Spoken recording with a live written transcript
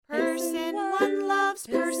Person one loves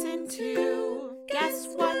person two. Guess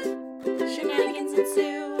what? Shenanigans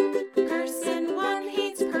ensue. Person one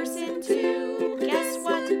hates person two. Guess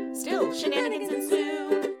what? Still shenanigans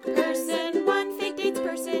ensue. Person one fake dates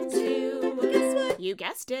person two. Guess what? You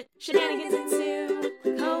guessed it. Shenanigans ensue.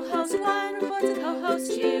 Co-host one reports to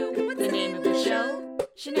co-host two. What's the name of the show?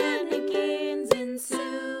 Shenanigans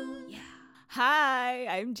ensue. Yeah. Hi,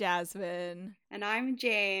 I'm Jasmine. And I'm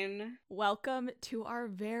Jane. Welcome to our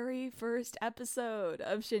very first episode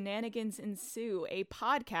of Shenanigans Ensue, a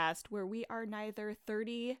podcast where we are neither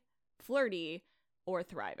 30, flirty, or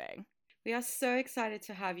thriving. We are so excited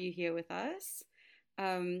to have you here with us.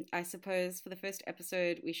 I suppose for the first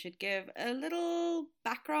episode, we should give a little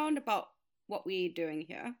background about what we're doing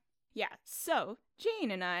here. Yeah, so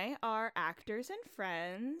Jane and I are actors and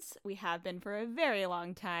friends. We have been for a very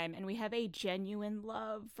long time, and we have a genuine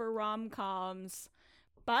love for rom-coms.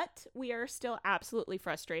 But we are still absolutely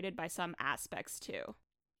frustrated by some aspects too.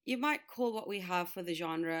 You might call what we have for the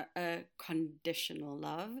genre a conditional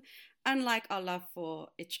love, unlike our love for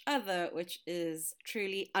each other, which is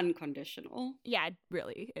truly unconditional. Yeah, it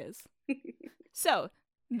really is. So,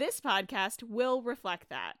 this podcast will reflect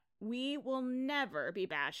that. We will never be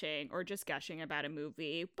bashing or just gushing about a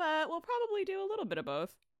movie, but we'll probably do a little bit of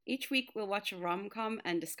both. Each week we'll watch a rom-com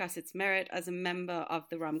and discuss its merit as a member of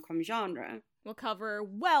the rom-com genre. We'll cover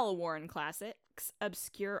well-worn classics,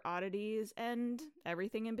 obscure oddities, and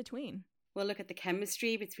everything in between. We'll look at the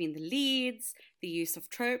chemistry between the leads, the use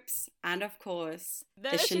of tropes, and of course,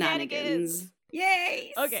 the shenanigans.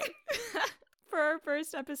 Yay! Okay. For our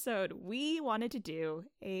first episode, we wanted to do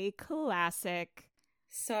a classic.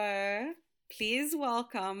 So, please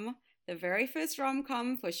welcome the very first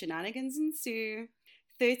rom-com for Shenanigans Ensue,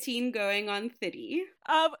 13 Going on 30.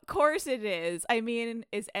 Of course it is. I mean,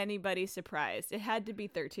 is anybody surprised? It had to be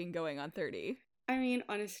 13 Going on 30. I mean,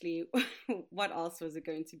 honestly, what else was it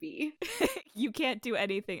going to be? You can't do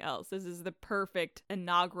anything else. This is the perfect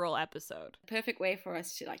inaugural episode. Perfect way for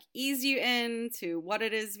us to ease you in to what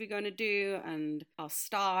it is we're going to do and our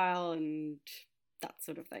style and that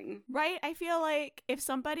sort of thing. Right? I feel like if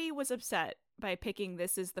somebody was upset by picking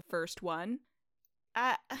this as the first one,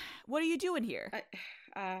 what are you doing here?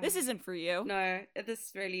 This isn't for you. No,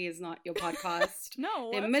 this really is not your podcast.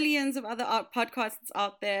 No. There are millions of other podcasts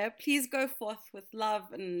out there. Please go forth with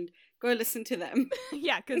love and go listen to them.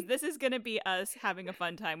 Yeah, because this is going to be us having a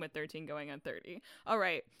fun time with 13 Going on 30. All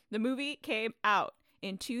right. The movie came out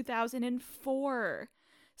in 2004.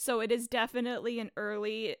 So it is definitely an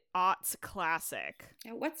early aughts classic.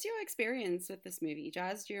 What's your experience with this movie,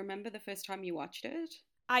 Jazz? Do you remember the first time you watched it?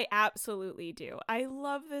 I absolutely do. I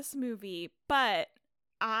love this movie, but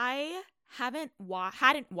I hadn't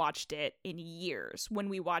watched it in years. When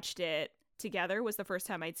we watched it together was the first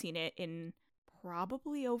time I'd seen it in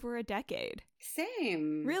probably over a decade.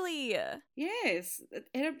 Same. Really? Yes. It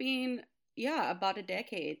had been... about a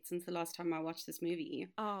decade since the last time I watched this movie.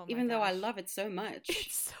 Oh, even though I love it so much.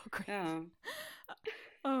 It's so great. Yeah.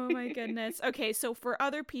 Oh my goodness. Okay, so for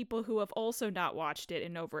other people who have also not watched it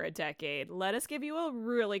in over a decade, let us give you a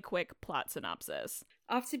really quick plot synopsis.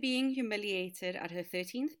 After being humiliated at her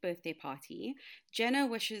 13th birthday party, Jenna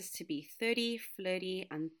wishes to be 30, flirty,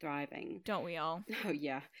 and thriving. Don't we all? Oh,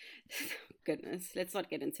 yeah. Goodness, let's not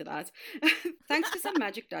get into that. Thanks to some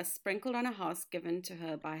magic dust sprinkled on a house given to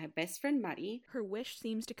her by her best friend Maddie, her wish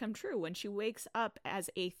seems to come true when she wakes up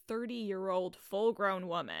as a 30-year-old full-grown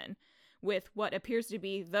woman with what appears to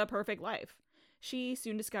be the perfect life. She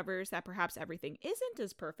soon discovers that perhaps everything isn't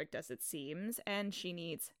as perfect as it seems, and she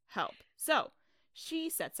needs help. So,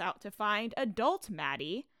 she sets out to find adult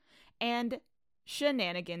Maddie, and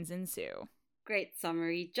shenanigans ensue. Great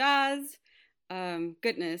summary, Jazz.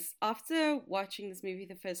 Goodness, after watching this movie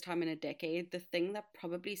the first time in a decade, the thing that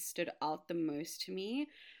probably stood out the most to me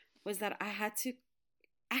was that I had to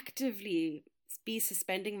actively be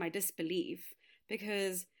suspending my disbelief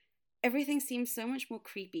because everything seems so much more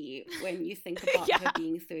creepy when you think about her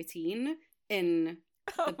being 13 in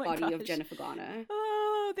the body of Jennifer Garner.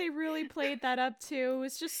 Oh, they really played that up too. It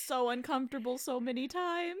was just so uncomfortable so many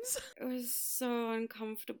times. It was so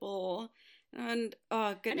uncomfortable. And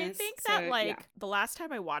oh goodness. And I think that the last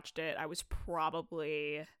time I watched it, I was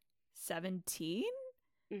probably 17.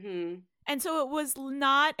 Mm-hmm. And so it was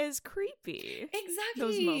not as creepy. Exactly.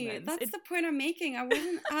 Those moments. That's the point I'm making. I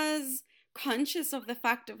wasn't as conscious of the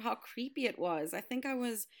fact of how creepy it was. I think I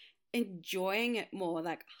was enjoying it more.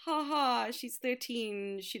 Like, haha, she's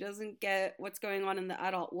 13. She doesn't get what's going on in the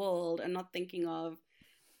adult world, and not thinking of,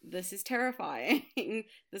 this is terrifying.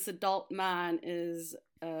 This adult man is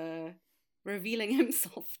revealing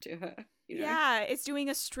himself to her. you know? Yeah, it's doing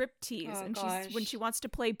a striptease, Oh, and gosh. when she wants to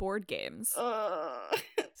play board games.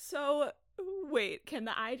 So, wait, can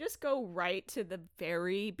I just go right to the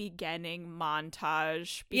very beginning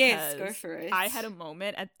montage? Yes, go for it. I had a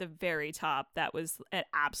moment at the very top that was an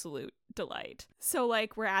absolute delight. So,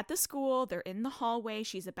 like, we're at the school, they're in the hallway,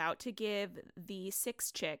 she's about to give the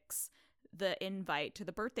 6 chicks the invite to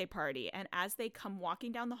the birthday party, and as they come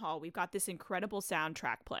walking down the hall, we've got this incredible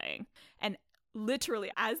soundtrack playing, and literally,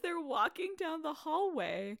 as they're walking down the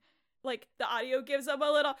hallway, like, the audio gives them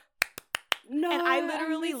a little... No, and I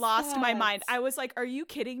literally lost my that. mind. I was like, are you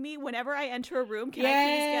kidding me? Whenever I enter a room, can I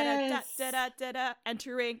please get a da da da da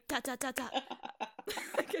entering da da da da?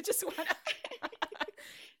 Like, I just want to...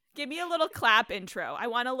 Give me a little clap intro. I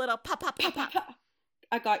want a little pop pop pop pop.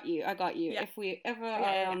 I got you. Yeah. If we ever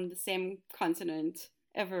Yeah. are on the same continent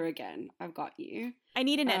ever again, I've got you. I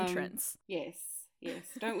need an entrance. Yes.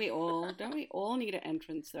 Don't we all? Don't we all need an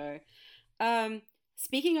entrance though?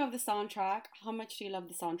 Speaking of the soundtrack, how much do you love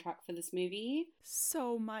the soundtrack for this movie?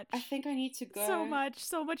 So much. I think I need to go.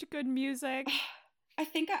 So much good music. I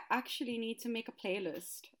think I actually need to make a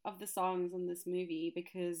playlist of the songs in this movie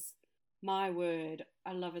because, my word,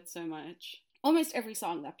 I love it so much. Almost every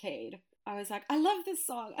song that played, I was like, I love this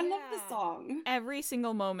song. I love this song. Every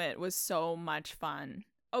single moment was so much fun.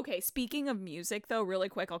 Okay, speaking of music, though, really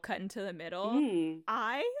quick, I'll cut into the middle.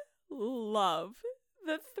 I love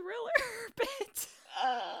the Thriller bit.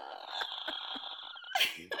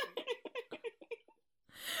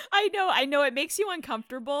 I know it makes you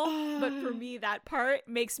uncomfortable, but for me, that part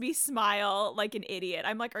makes me smile like an idiot.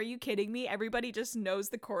 I'm like, are you kidding me? Everybody just knows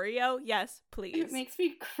the choreo? Yes, please. It makes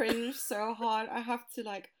me cringe so hard. I have to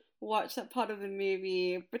like watch that part of the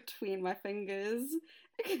movie between my fingers.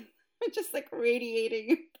 I'm just like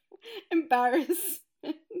radiating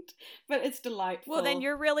embarrassment, but it's delightful. Well, then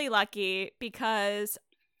you're really lucky because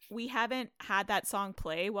we haven't had that song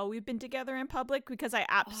play while we've been together in public because I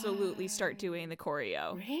absolutely start doing the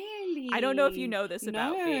choreo. Really? I don't know if you know this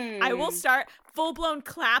about me. I will start full-blown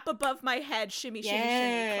clap above my head, shimmy, shimmy,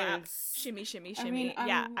 shimmy, clap, shimmy, shimmy, shimmy. I mean,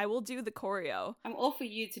 yeah, I will do the choreo. I'm all for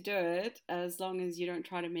you to do it as long as you don't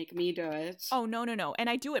try to make me do it. Oh, no. And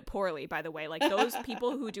I do it poorly, by the way. Like, those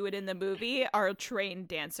people who do it in the movie are trained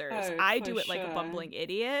dancers. I do it like a bumbling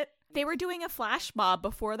idiot. They were doing a flash mob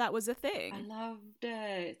before that was a thing. I loved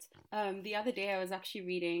it. The other day I was actually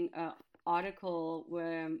reading an article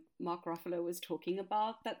where Mark Ruffalo was talking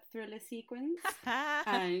about that Thriller sequence.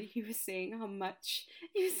 And he was saying how much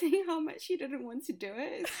he didn't want to do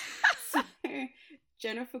it. So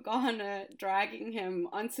Jennifer Garner dragging him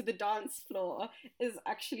onto the dance floor is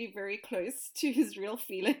actually very close to his real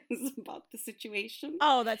feelings about the situation.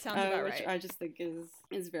 Oh, that sounds about right. Which I just think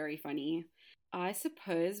is very funny. I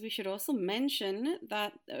suppose we should also mention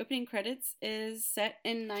that the opening credits is set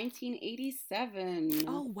in 1987.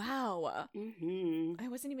 Oh, wow. Mm-hmm. I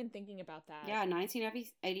wasn't even thinking about that. Yeah,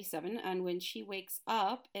 1987. And when she wakes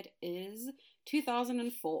up, it is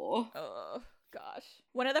 2004. Oh, gosh.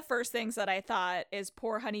 One of the first things that I thought is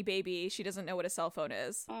poor honey baby. She doesn't know what a cell phone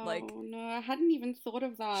is. Oh, no, I hadn't even thought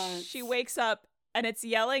of that. She wakes up and it's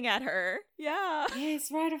yelling at her. Yeah.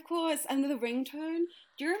 Yes, right, of course. And the ringtone.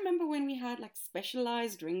 Do you remember when we had like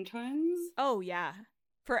specialized ringtones? Oh, yeah.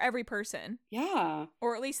 For every person. Yeah.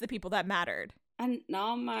 Or at least the people that mattered. And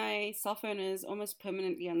now my cell phone is almost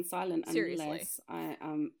permanently on silent unless I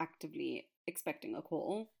am actively expecting a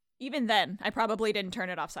call. Even then, I probably didn't turn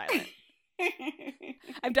it off silent.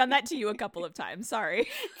 I've done that to you a couple of times. Sorry.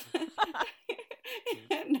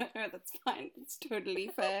 No, that's fine. It's totally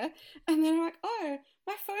fair. And then I'm like, oh,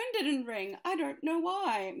 my phone didn't ring. I don't know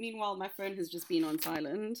why. Meanwhile, my phone has just been on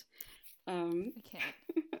silent. I can't.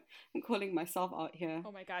 I'm calling myself out here.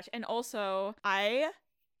 Oh my gosh. And also, I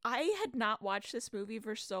had not watched this movie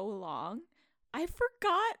for so long. I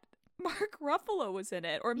forgot Mark Ruffalo was in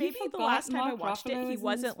it. Or maybe the last time I watched it, he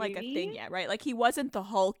wasn't like a thing yet, right? Like, he wasn't the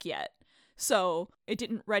Hulk yet. So it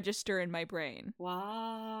didn't register in my brain.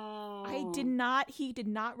 Wow. He did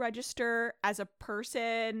not register as a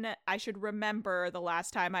person. I should remember the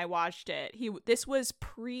last time I watched it. This was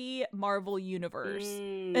pre-Marvel Universe.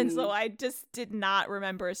 And so I just did not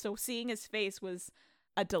remember. So seeing his face was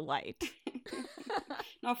a delight.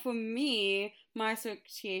 Now for me, my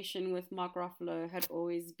association with Mark Ruffalo had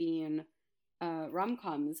always been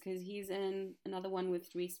rom-coms, because he's in another one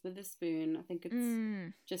with Reese Witherspoon. I think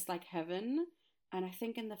it's Just Like Heaven, and I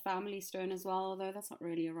think in The Family Stone as well, although that's not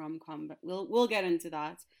really a rom-com, but we'll get into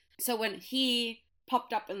that. So when he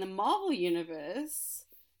popped up in the Marvel universe,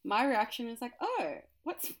 my reaction was like, oh,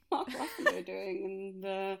 what's Mark Ruffalo doing in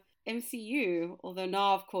the MCU? Although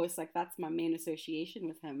now, of course, like that's my main association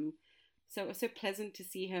with him. So it was so pleasant to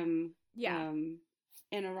see him in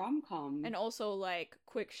a rom-com. And also, like,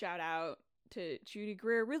 quick shout out to Judy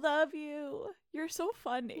Greer. We love you. You're so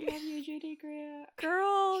funny. I love you, Judy Greer.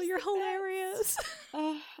 Girl, you're hilarious.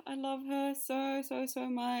 Oh, I love her so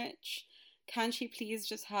much. Can she please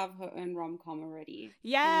just have her own rom-com already?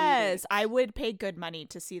 Yes, I would pay good money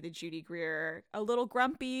to see the Judy Greer, a little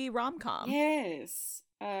grumpy rom-com. Yes.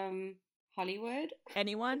 Hollywood?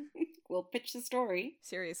 Anyone? We'll pitch the story.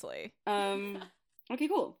 Seriously. Okay,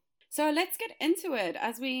 cool. So let's get into it.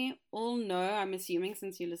 As we all know, I'm assuming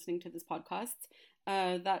since you're listening to this podcast,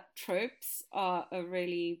 that tropes are a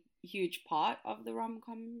really huge part of the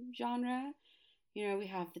rom-com genre. You know, we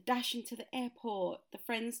have the dash into the airport, the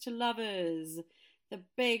friends to lovers, the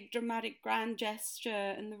big dramatic grand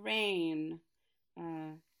gesture in the rain,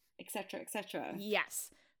 etc., etc.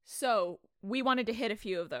 Yes. So we wanted to hit a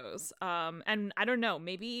few of those. And I don't know,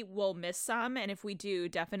 maybe we'll miss some. And if we do,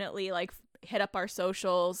 definitely like hit up our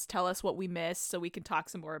socials, tell us what we missed so we can talk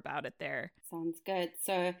some more about it there. Sounds good.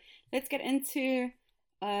 So let's get into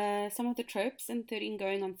some of the tropes in 13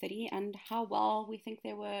 Going on 30 and how well we think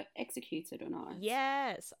they were executed or not.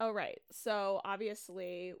 Yes. All right. So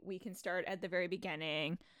obviously we can start at the very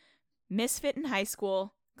beginning. Misfit in high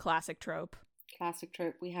school, classic trope. Classic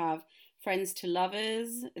trope. We have friends to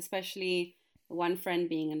lovers, especially one friend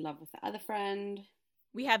being in love with the other friend.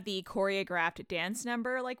 We have the choreographed dance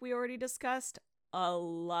number like we already discussed. I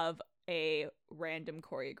love a random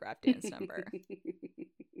choreographed dance number.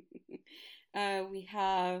 We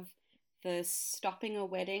have the stopping a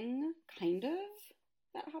wedding, kind of,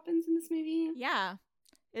 that happens in this movie. Yeah.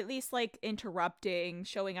 At least like interrupting,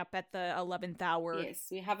 showing up at the 11th hour. Yes,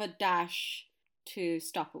 we have a dash to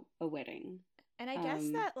stop a wedding. And I guess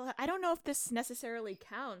that, I don't know if this necessarily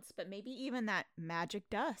counts, but maybe even that magic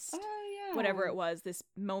dust. Oh, yeah. Whatever it was, this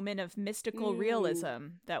moment of mystical realism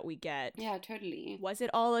that we get. Yeah, totally. Was it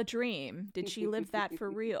all a dream? Did she live that for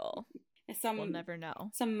real? We'll never know.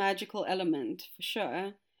 Some magical element, for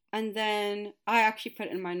sure. And then I actually put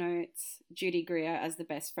in my notes Judy Greer as the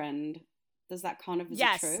best friend. Does that count as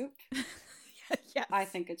a trope? Yes. I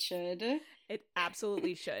think it should. It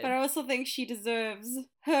absolutely should. But I also think she deserves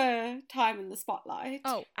her time in the spotlight.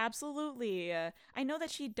 Oh, absolutely. I know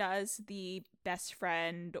that she does the best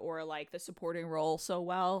friend or like the supporting role so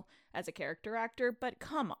well as a character actor, but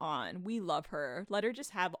come on, we love her. Let her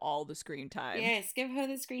just have all the screen time. Yes, give her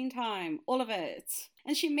the screen time. All of it.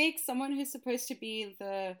 And she makes someone who's supposed to be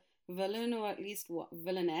the villain, or at least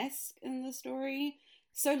villainess in the story,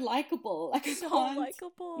 so likable. Like, I can't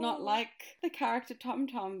likable. Not like the character Tom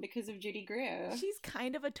Tom because of Judy Greer. She's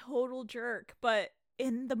kind of a total jerk, but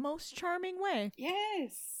in the most charming way.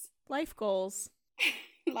 Yes. Life goals.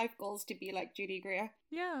 Life goals to be like Judy Greer.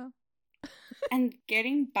 Yeah. And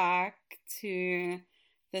getting back to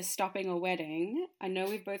the stopping a wedding, I know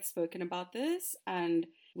we've both spoken about this and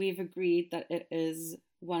we've agreed that it is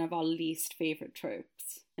one of our least favorite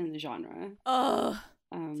tropes in the genre. Ugh.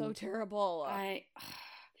 So terrible.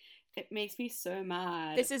 It makes me so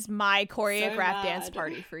mad. This is my choreographed dance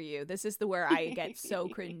party for you. This is where I get so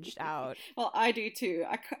cringed out. Well, I do too.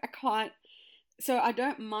 I can't. So I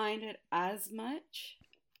don't mind it as much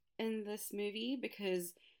in this movie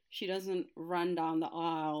because she doesn't run down the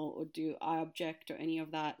aisle or do I object or any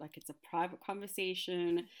of that. Like, it's a private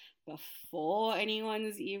conversation before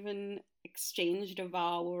anyone's even exchanged a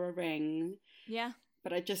vow or a ring. Yeah.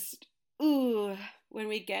 But I just, when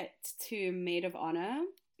we get to Maid of Honor,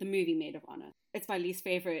 the movie Maid of Honor, it's my least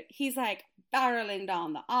favorite. He's like barreling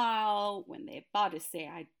down the aisle when they're about to say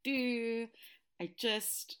I do. I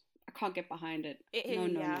can't get behind it.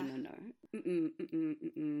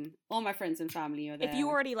 No. All my friends and family are there. If you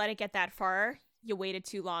already let it get that far, you waited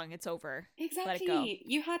too long. It's over. Exactly. Let it go.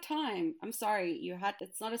 You had time. I'm sorry.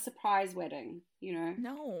 It's not a surprise wedding, you know?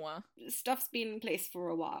 No. Stuff's been in place for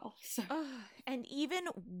a while. So. And even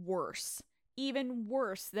worse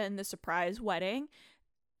than the surprise wedding,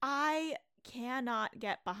 I cannot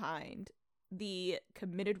get behind the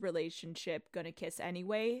committed relationship, gonna kiss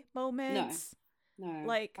anyway moments. No,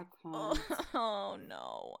 like, I can't. Oh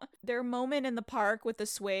no. Their moment in the park with the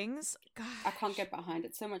swings, gosh. I can't get behind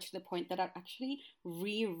it so much to the point that I've actually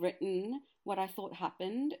rewritten what I thought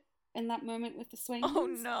happened in that moment with the swings. Oh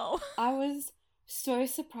no. I was so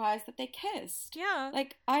surprised that they kissed. Yeah.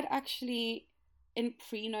 Like, I'd actually, in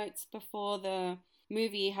pre-notes before the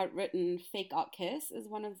movie, had written fake out kiss as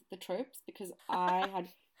one of the tropes because I had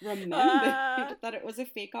remembered that it was a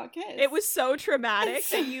fake out kiss. It was so traumatic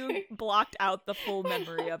that you blocked out the full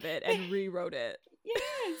memory of it and rewrote it.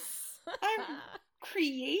 Yes. I've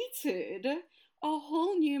created a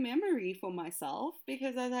whole new memory for myself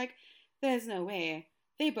because I was like, there's no way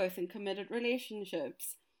They're both in committed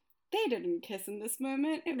relationships. They didn't kiss in this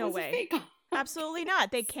moment. It No was way. a fake. Absolutely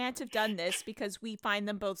not. They can't have done this because we find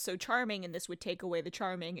them both so charming, and this would take away the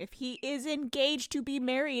charming if he is engaged to be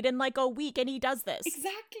married in like a week and he does this.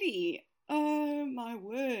 Exactly. Oh my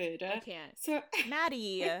word. I can't. So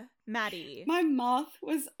Maddie. my mouth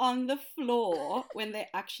was on the floor when they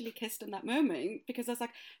actually kissed in that moment, because I was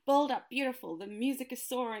like, build up, beautiful. The music is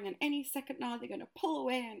soaring, and any second now they're going to pull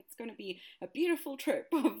away, and it's going to be a beautiful trip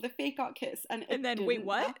of the fake out kiss. And then, wait, didn't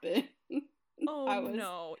what? happen. Oh, I was,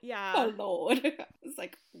 no. Yeah. oh Lord. I was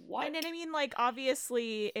like, what? And then, I mean, like,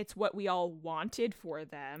 obviously it's what we all wanted for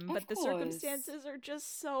them, but the course. circumstances are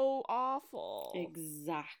just so awful.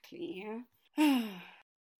 Exactly.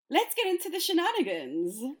 Let's get into the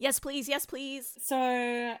shenanigans. Yes, please. Yes, please. So,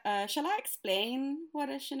 shall I explain what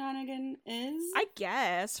a shenanigan is? I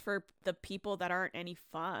guess for the people that aren't any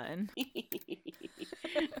fun.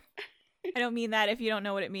 I don't mean that if you don't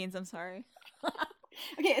know what it means. I'm sorry.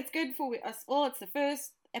 Okay, it's good for us all. It's the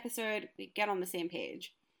first episode. We get on the same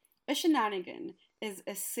page. A shenanigan is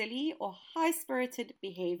a silly or high-spirited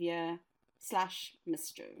behavior /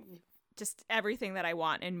 mischief. Just everything that I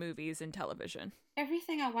want in movies and television.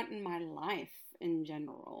 Everything I want in my life in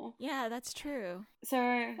general. Yeah, that's true. So,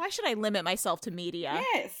 Why should I limit myself to media?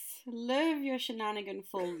 yes, live your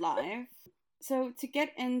shenanigan-full life. So, to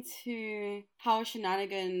get into how a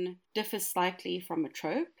shenanigan differs slightly from a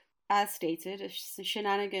trope, as stated, a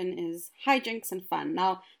shenanigan is hijinks and fun.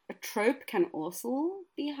 Now, a trope can also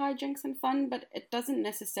be hijinks and fun, but it doesn't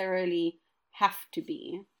necessarily have to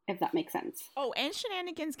be, if that makes sense. Oh, and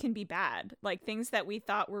shenanigans can be bad. Like things that we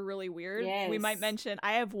thought were really weird. Yes. We might mention,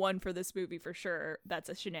 I have one for this movie for sure. That's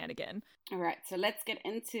a shenanigan. All right, so let's get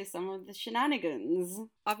into some of the shenanigans.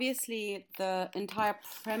 Obviously, the entire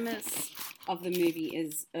premise of the movie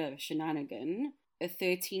is a shenanigan. A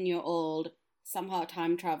 13-year-old somehow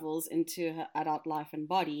time travels into her adult life and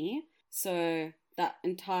body. So that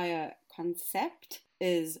entire concept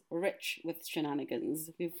is rich with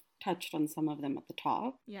shenanigans. We've touched on some of them at the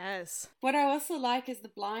top. Yes. What I also like is the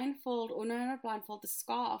blindfold, or no, not blindfold, the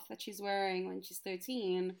scarf that she's wearing when she's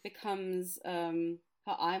 13 becomes her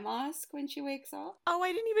eye mask when she wakes up. Oh,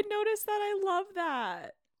 I didn't even notice that. I love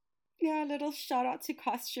that. Yeah, a little shout out to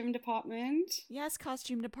costume department. Yes,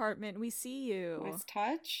 costume department, we see you. Nice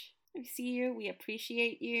touch. We see you. We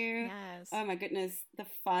appreciate you. Yes. Oh my goodness, the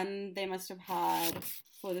fun they must have had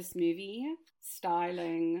for this movie.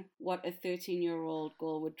 Styling what a 13-year-old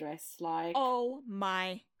girl would dress like. Oh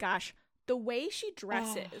my gosh. The way she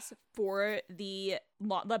dresses for the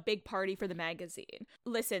big party for the magazine.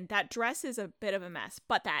 Listen, that dress is a bit of a mess,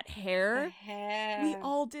 but that hair. The hair. We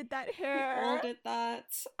all did that hair. We all did that.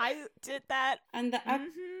 I did that. And the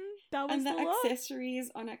That was and the look. accessories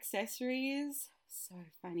on accessories. So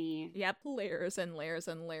funny. Yep, layers and layers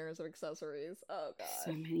and layers of accessories. Oh god.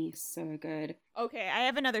 So many, so good. Okay, I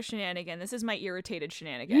have another shenanigan. This is my irritated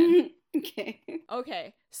shenanigan. Okay.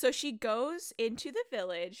 Okay, so she goes into the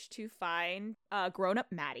village to find grown-up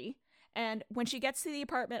Maddie. And when she gets to the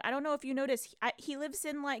apartment, I don't know if you notice, he lives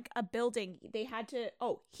in like a building. They had to,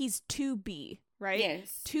 he's 2B, right?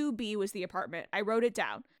 Yes. 2B was the apartment. I wrote it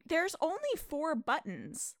down. There's only 4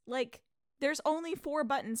 buttons. Like, there's only 4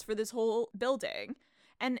 buttons for this whole building.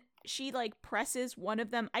 And she like presses one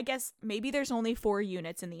of them. I guess maybe there's only 4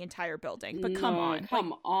 units in the entire building, but come on.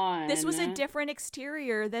 Come on. This was a different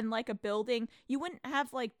exterior than like a building. You wouldn't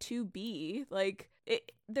have like 2B. Like,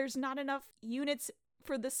 there's not enough units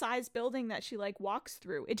for the size building that she like walks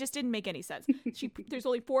through. It just didn't make any sense. There's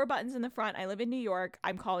only 4 buttons in the front. I live in New York.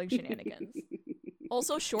 I'm calling shenanigans.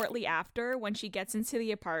 Also, shortly after, when she gets into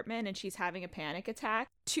the apartment and she's having a panic attack,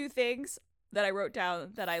 2 things that I wrote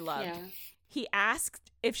down that I loved. Yeah. He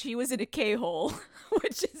asked if she was in a K-hole,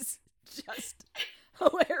 which is just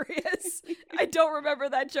hilarious. I don't remember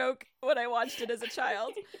that joke when I watched it as a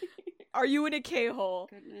child. Are you in a K-hole?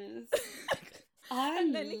 Goodness.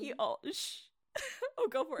 And then he oh,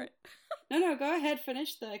 go for it. No, go ahead,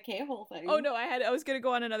 finish the K-hole thing. Oh no, I was gonna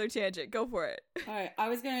go on another tangent. Go for it. Alright, I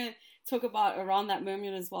was gonna talk about around that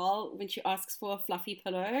moment as well, when she asks for a fluffy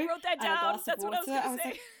pillow. I wrote that and a down. glass of That's what I was water. gonna say.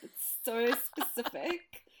 Like, it's so specific,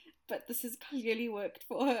 but this has clearly worked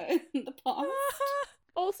for her in the past.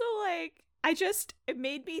 Also, like, it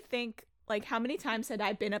made me think, like, how many times had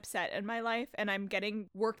I been upset in my life and I'm getting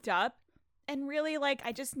worked up? And really, like,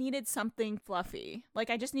 I just needed something fluffy. Like,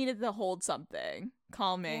 I just needed to hold something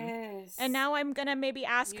calming. Yes. And now I'm gonna maybe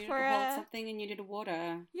ask you for hold something and you needed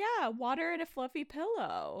water. Yeah, water and a fluffy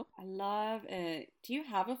pillow. I love it. Do you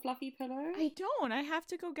have a fluffy pillow? I don't. I have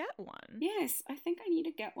to go get one. Yes, I think I need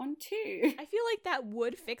to get one too. I feel like that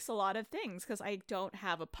would fix a lot of things because I don't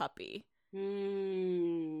have a puppy.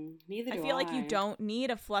 Neither I do feel like you don't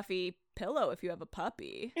need a fluffy pillow if you have a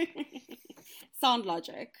puppy. Sound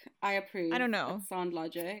logic. I approve. I don't know. That's sound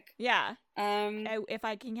logic. Yeah. If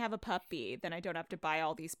I can have a puppy, then I don't have to buy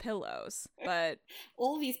all these pillows. But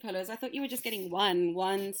all these pillows. I thought you were just getting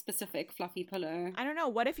one specific fluffy pillow. I don't know.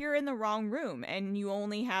 What if you're in the wrong room and you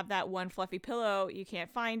only have that one fluffy pillow? You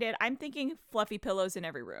can't find it. I'm thinking fluffy pillows in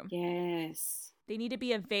every room. Yes. They need to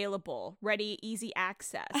be available, ready, easy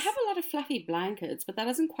access. I have a lot of fluffy blankets, but that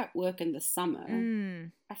doesn't quite work in the summer.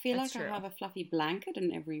 I feel like true. I have a fluffy blanket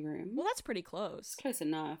in every room. Well, that's pretty close. It's close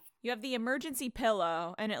enough. You have the emergency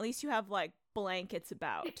pillow, and at least you have, like, blankets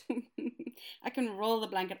about. I can roll the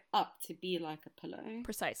blanket up to be like a pillow.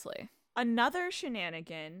 Precisely. Another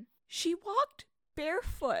shenanigan, she walked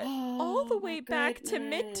barefoot all the way back to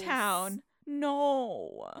Midtown.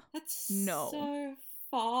 No. That's no. So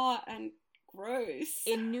far and gross.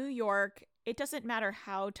 In New York, it doesn't matter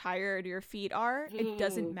how tired your feet are. It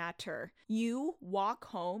doesn't matter. You walk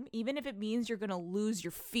home, even if it means you're gonna lose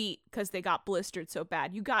your feet because they got blistered so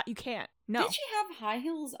bad. You can't. No. Did she have high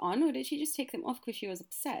heels on, or did she just take them off because she was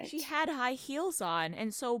upset? She had high heels on,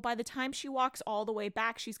 and so by the time she walks all the way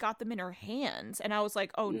back, she's got them in her hands. And I was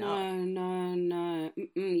like, oh no. No.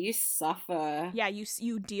 You suffer. Yeah,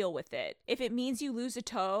 you deal with it. If it means you lose a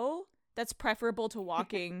toe, that's preferable to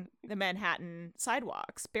walking the Manhattan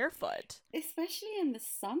sidewalks barefoot. Especially in the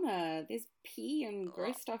summer. There's pee and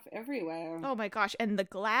gross stuff everywhere. Oh my gosh. And the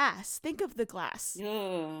glass. Think of the glass.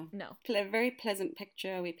 Ugh. No. Very pleasant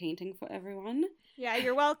picture we're painting for everyone. Yeah,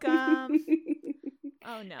 you're welcome.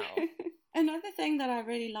 Oh no. Another thing that I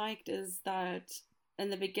really liked is that in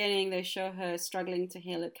the beginning they show her struggling to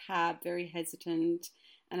hail a cab, very hesitant.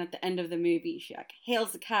 And at the end of the movie, she like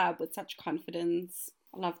hails a cab with such confidence.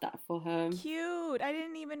 I love that for her. Cute. I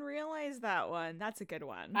didn't even realize that one. That's a good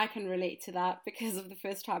one. I can relate to that because of the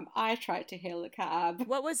first time I tried to hail a cab.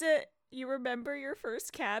 What was it? You remember your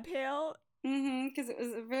first cab hail? Because it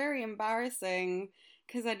was very embarrassing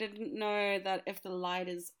because I didn't know that if the light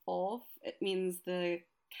is off, it means the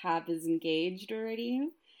cab is engaged already.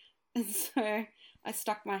 And so I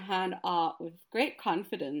stuck my hand out with great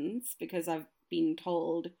confidence because I've been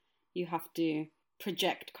told you have to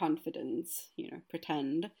project confidence,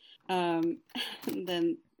 pretend. And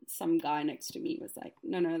then some guy next to me was like,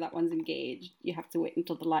 no, that one's engaged. You have to wait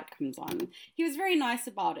until the light comes on. He was very nice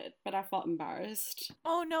about it, but I felt embarrassed.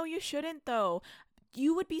 Oh, no, you shouldn't, though.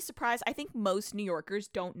 You would be surprised. I think most New Yorkers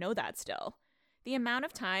don't know that still. The amount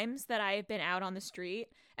of times that I have been out on the street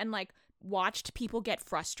and, like, watched people get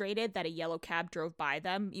frustrated that a yellow cab drove by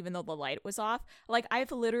them even though the light was off. Like,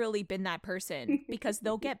 I've literally been that person because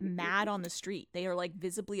they'll get mad on the street. They are like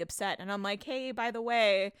visibly upset and I'm like, hey, by the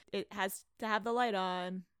way, it has to have the light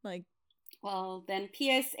on. Like, well, then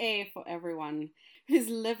PSA for everyone who's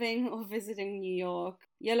living or visiting New York.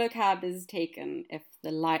 Yellow cab is taken if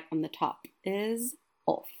the light on the top is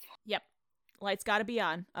off. Yep. Light's gotta be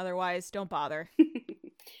on. Otherwise, don't bother.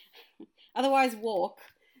 Otherwise, walk.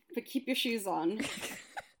 But keep your shoes on.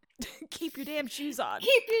 Keep your damn shoes on.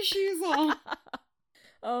 Keep your shoes on.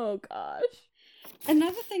 Oh, gosh.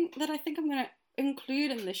 Another thing that I think I'm going to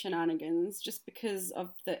include in the shenanigans, just because of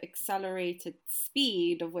the accelerated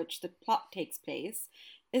speed of which the plot takes place,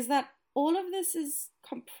 is that all of this is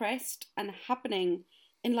compressed and happening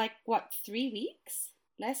in 3 weeks?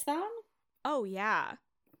 Less than? Oh, yeah.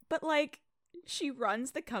 But, she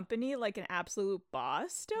runs the company like an absolute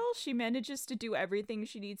boss still. She manages to do everything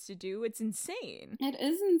she needs to do. It's insane. It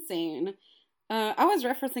is insane. I was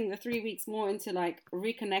referencing the 3 weeks more into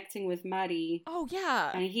reconnecting with Maddie. Oh,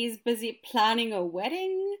 yeah. And he's busy planning a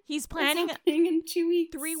wedding. He's planning in 2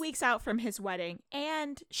 weeks. 3 weeks out from his wedding.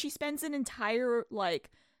 And she spends an entire,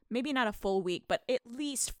 maybe not a full week, but at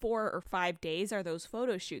least 4 or 5 days are those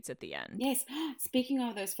photo shoots at the end. Yes. Speaking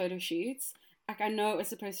of those photo shoots, I know it was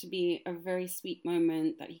supposed to be a very sweet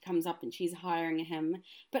moment that he comes up and she's hiring him,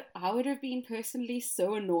 but I would have been personally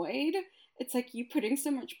so annoyed. It's like, you putting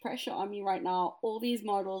so much pressure on me right now. All these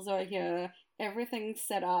models are here, everything's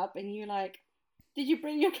set up, and you're like, did you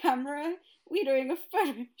bring your camera? We're doing a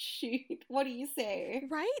photo shoot. What do you say?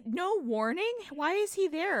 Right? No warning? Why is he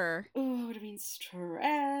there? Oh, I would have been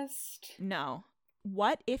stressed. No.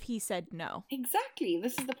 What if he said no? Exactly.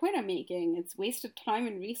 This is the point I'm making. It's wasted time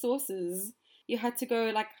and resources. You had to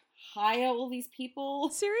go, hire all these people.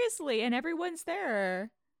 Seriously, and everyone's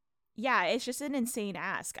there. Yeah, it's just an insane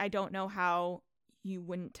ask. I don't know how you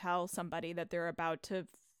wouldn't tell somebody that they're about to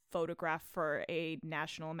photograph for a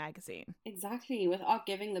national magazine. Exactly, without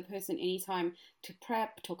giving the person any time to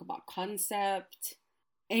prep, talk about concept,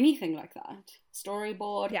 anything like that.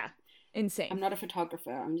 Storyboard. Yeah, insane. I'm not a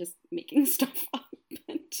photographer. I'm just making stuff up.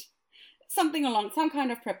 something along, some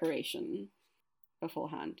kind of preparation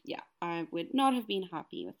beforehand. Yeah, I would not have been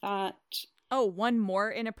happy with that. Oh, one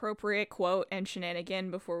more inappropriate quote and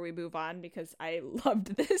shenanigan before we move on, because I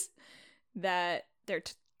loved this. That they're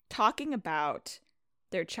talking about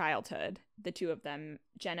their childhood, the two of them,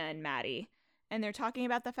 Jenna and Maddie. And they're talking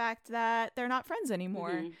about the fact that they're not friends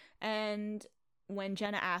anymore. Mm-hmm. And when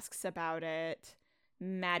Jenna asks about it,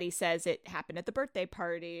 Maddie says it happened at the birthday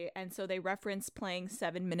party. And so they reference playing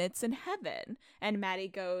 7 Minutes in Heaven. And Maddie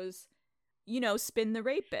goes, spin the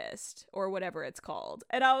rapist, or whatever it's called.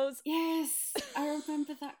 And I was... Yes, I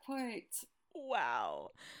remember that quote.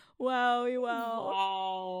 Wow.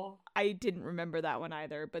 I didn't remember that one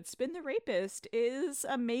either, but Spin the Rapist is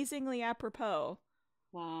amazingly apropos.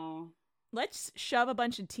 Wow. Let's shove a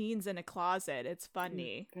bunch of teens in a closet. It's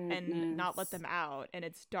funny. And not let them out. And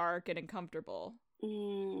it's dark and uncomfortable.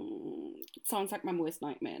 It sounds like my worst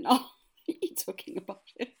nightmare now. You're talking about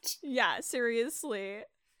it. Yeah, seriously.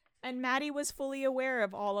 And Maddie was fully aware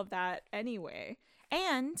of all of that anyway.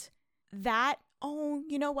 And that,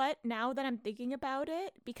 you know what? Now that I'm thinking about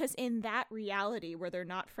it, because in that reality where they're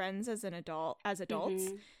not friends as adults,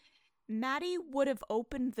 Mm-hmm. Maddie would have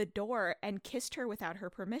opened the door and kissed her without her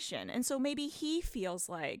permission. And so maybe he feels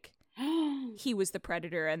like he was the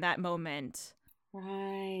predator in that moment.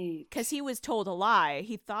 Right. Because he was told a lie.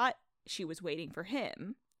 He thought she was waiting for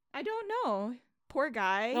him. I don't know. Poor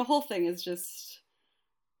guy. The whole thing is just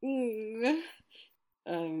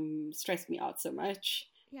stressed me out so much.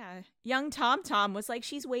 Yeah. Young Tom was like,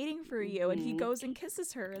 she's waiting for you. And he goes and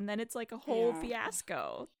kisses her. And then it's like a whole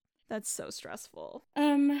fiasco. That's so stressful.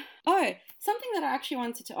 Something that I actually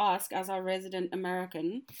wanted to ask as our resident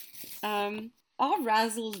American. Are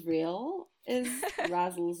Razzles real? Is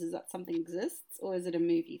that something exists, or is it a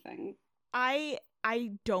movie thing? I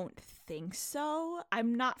don't think so.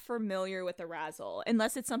 I'm not familiar with the Razzle,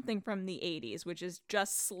 unless it's something from the 80s, which is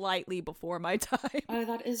just slightly before my time. Oh,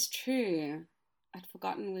 that is true. I'd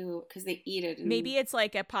forgotten because they eat it. Maybe it's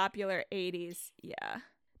like a popular 80s, yeah.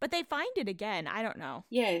 But they find it again. I don't know.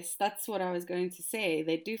 Yes, that's what I was going to say.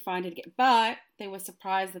 They do find it again. But they were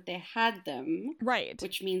surprised that they had them. Right.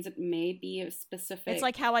 Which means it may be a specific... It's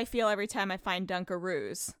like how I feel every time I find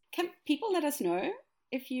Dunkaroos. Can people let us know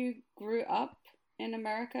if you grew up in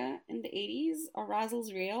America in the 80s? Are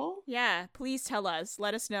Razzles real? Yeah, please tell us.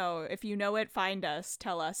 Let us know. If you know it, find us.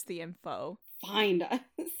 Tell us the info. Find us.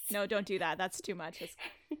 No, don't do that. That's too much.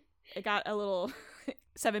 It got a little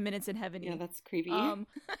 7 Minutes in Heaven. Yeah, that's creepy.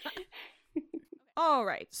 All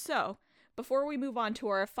right, so before we move on to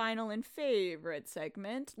our final and favorite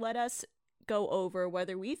segment, let us go over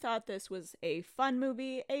whether we thought this was a fun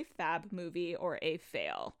movie, a fab movie, or a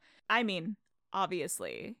fail. I mean,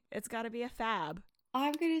 obviously, it's got to be a fab.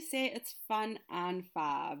 I'm going to say it's fun and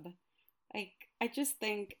fab. I just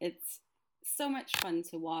think it's so much fun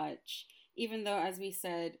to watch, even though, as we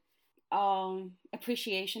said,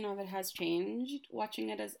 appreciation of it has changed watching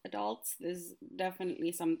it as adults. There's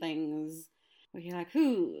definitely some things where you're like,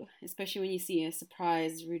 who? Especially when you see a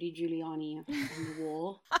surprise Rudy Giuliani on the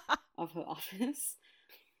wall of her office.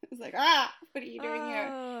 It's like, what are you doing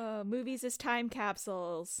here? Movies as time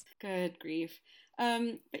capsules. Good grief.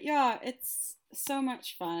 But yeah, it's so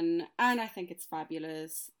much fun, and I think it's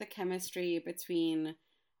fabulous. The chemistry between,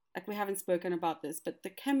 like, we haven't spoken about this, but the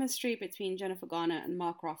chemistry between Jennifer Garner and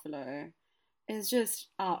Mark Ruffalo is just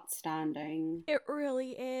outstanding. It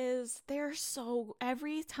really is. They're so,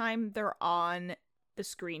 every time they're on the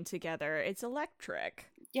screen together, it's electric.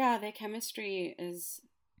 Yeah, their chemistry is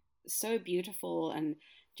so beautiful, and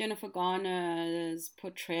Jennifer Garner's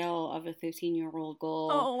portrayal of a 13-year-old girl.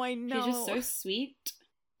 Oh, I know. She's just so sweet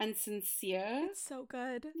and sincere. It's so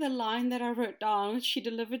good. The line that I wrote down, which she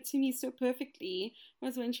delivered to me so perfectly,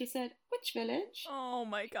 was when she said, "Which village?" Oh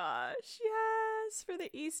my gosh, yes, for the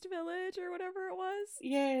East Village or whatever it was.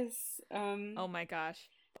 Yes. Oh my gosh.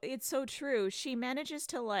 It's so true. She manages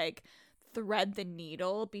to, like, thread the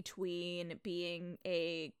needle between being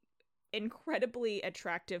a incredibly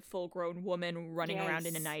attractive full-grown woman running around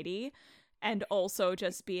in a nightie and also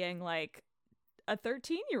just being like a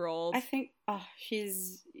 13-year-old. I think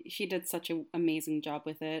she did such an amazing job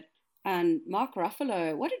with it. And Mark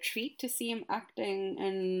Ruffalo, what a treat to see him acting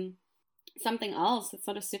in something else that's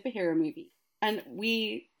not a superhero movie. And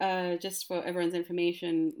we, just for everyone's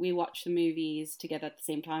information, we watch the movies together at the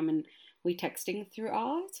same time and we texting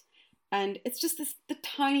throughout. And it's just the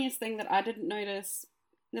tiniest thing that I didn't notice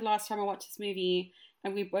the last time I watched this movie,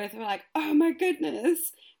 and we both were like, oh my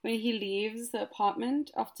goodness, when he leaves the apartment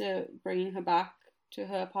after bringing her back to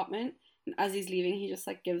her apartment, and as he's leaving, he just,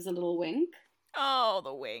 like, gives a little wink. Oh,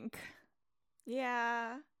 the wink.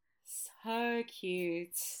 Yeah. So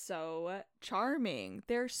cute. So charming.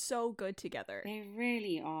 They're so good together. They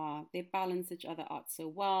really are. They balance each other out so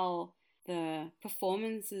well. The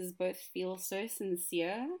performances both feel so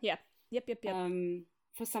sincere. Yeah. Yep.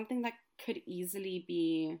 For something that could easily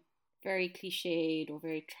be very cliched or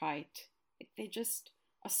very trite, they just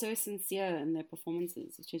are so sincere in their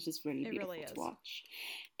performances, which is just really beautiful to watch.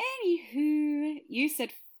 Anywho, you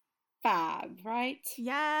said fab, right?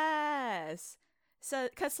 Yes. So,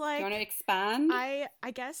 cause like, do you want to expand? I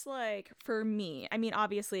guess like for me, I mean,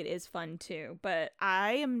 obviously it is fun too, but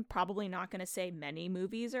I am probably not going to say many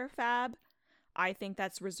movies are fab. I think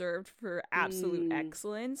that's reserved for absolute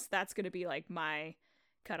excellence. That's going to be like my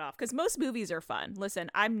cutoff, because most movies are fun.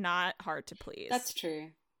 Listen, I'm not hard to please. That's true.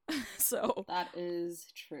 So that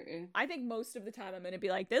is true. I think most of the time I'm going to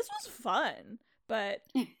be like, this was fun. But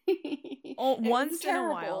once in a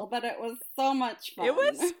while. But it was so much fun. It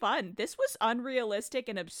was fun. This was unrealistic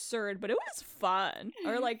and absurd, but it was fun.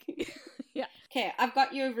 Or like, yeah. Okay, I've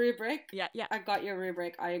got your rubric. Yeah. I got your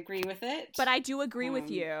rubric. I agree with it. But I do agree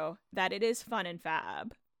with you that it is fun and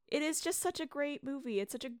fab. It is just such a great movie.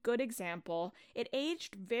 It's such a good example. It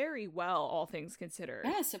aged very well, all things considered.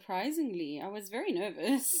 Yeah, surprisingly. I was very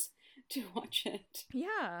nervous to watch it.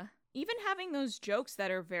 Yeah. Even having those jokes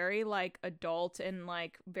that are very, like, adult and,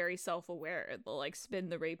 like, very self-aware. The, like, Spin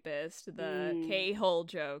the Rapist, the K-hole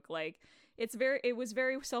joke. Like, it was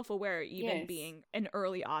very self-aware, even being an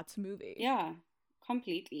early aughts movie. Yeah,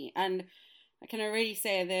 completely. And I can already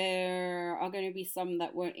say there are going to be some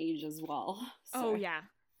that won't age as well. So. Oh, yeah.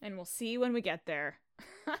 And we'll see when we get there.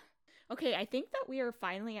 Okay, I think that we are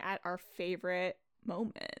finally at our favorite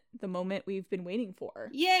moment. The moment we've been waiting for.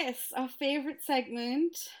 Yes, our favorite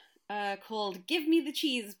segment. Called Give Me the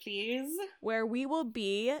Cheese, Please. Where we will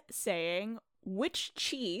be saying which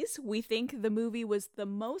cheese we think the movie was the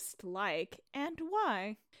most like and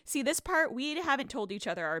why. See, this part, we haven't told each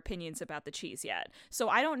other our opinions about the cheese yet. So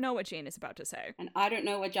I don't know what Jane is about to say. And I don't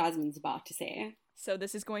know what Jasmine's about to say. So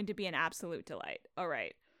this is going to be an absolute delight. All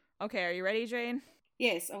right. Okay, are you ready, Jane?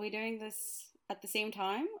 Yes. Are we doing this at the same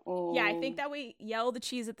time? Or yeah, I think that we yell the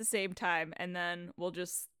cheese at the same time and then we'll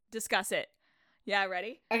just discuss it. Yeah,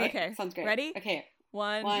 ready? Okay. Sounds great. Ready? Okay.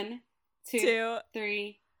 One, two,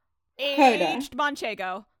 three. Aged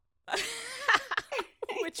Manchego.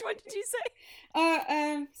 Which one did you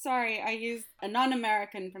say? Sorry, I used a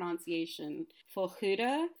non-American pronunciation for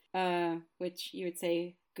Gouda, which you would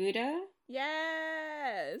say Gouda.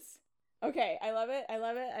 Yes. Okay, I love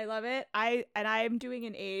it. I'm doing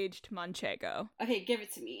an aged Manchego. Okay, give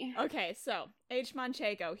it to me. Okay, so aged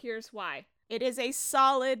Manchego. Here's why. It is a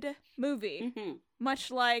solid movie,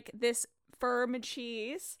 much like this firm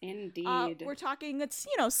cheese. Indeed. We're talking, it's,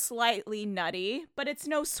 slightly nutty, but it's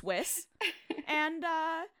no Swiss. And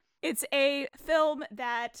it's a film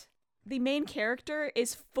that the main character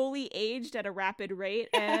is fully aged at a rapid rate,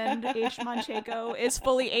 and aged Manchego is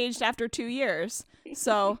fully aged after 2 years.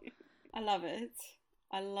 So I love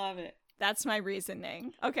it. That's my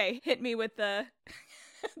reasoning. Okay, hit me with the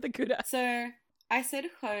Gouda. So I said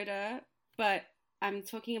Gouda, but I'm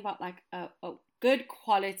talking about like a good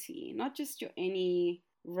quality, not just your any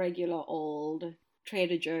regular old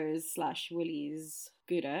Trader Joe's / Woolies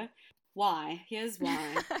Gouda. Why? Here's why.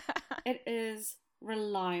 It is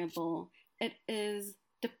reliable. It is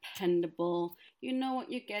dependable. You know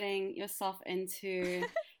what you're getting yourself into.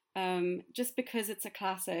 Just because it's a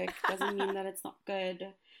classic doesn't mean that it's not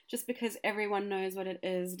good. Just because everyone knows what it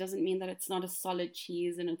is doesn't mean that it's not a solid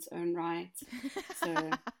cheese in its own right. So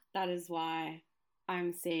that is why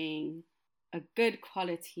I'm saying a good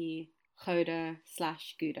quality Gouda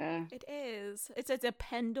 / Gouda. It is. It's a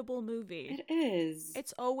dependable movie. It is.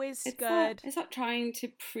 It's always good. It's not trying to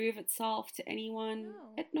prove itself to anyone.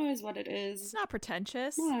 No. It knows what it is. It's not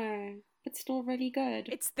pretentious. No, it's still really good.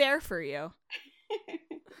 It's there for you.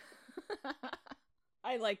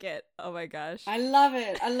 I like it. Oh my gosh. I love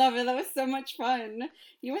it. That was so much fun.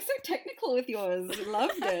 You were so technical with yours.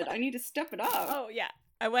 Loved it. I need to step it up. Oh yeah.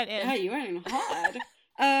 I went in. Yeah, you went in hard.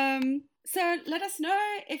 So let us know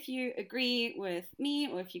if you agree with me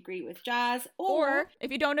or if you agree with Jazz, or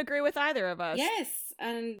if you don't agree with either of us. Yes,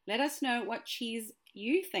 and let us know what cheese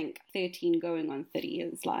you think 13 going on 30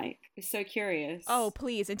 is like. We're so curious. Oh,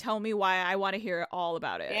 please, and tell me why. I want to hear all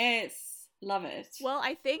about it. Yes, love it. Well,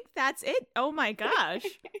 I think that's it. Oh my gosh.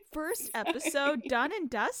 First episode done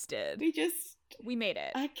and dusted. We made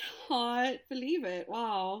it. I can't believe it.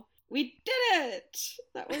 Wow. We did it!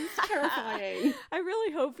 That was terrifying. I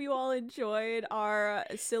really hope you all enjoyed our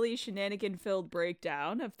silly shenanigan-filled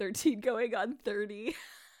breakdown of 13 going on 30.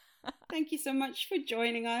 Thank you so much for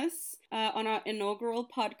joining us on our inaugural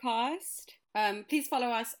podcast. Please follow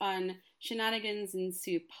us on Shenanigans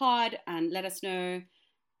Ensue Pod and let us know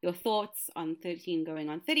your thoughts on 13 going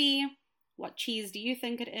on 30. What cheese do you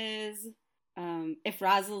think it is? If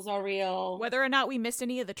razzles are real. Whether or not we missed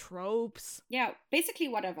any of the tropes. Yeah, basically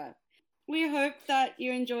whatever. We hope that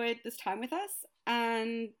you enjoyed this time with us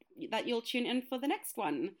and that you'll tune in for the next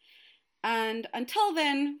one. And until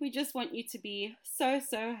then, we just want you to be so,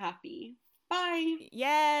 so happy. Bye!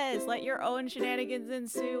 Yes, let your own shenanigans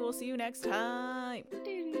ensue. We'll see you next time.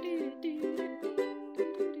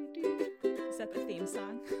 Is that the theme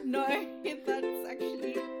song? No, that's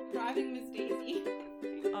actually Driving Miss Daisy.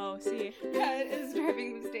 Oh, see. Yeah, it is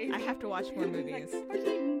Driving Miss Daisy. I have to watch more movies. Like,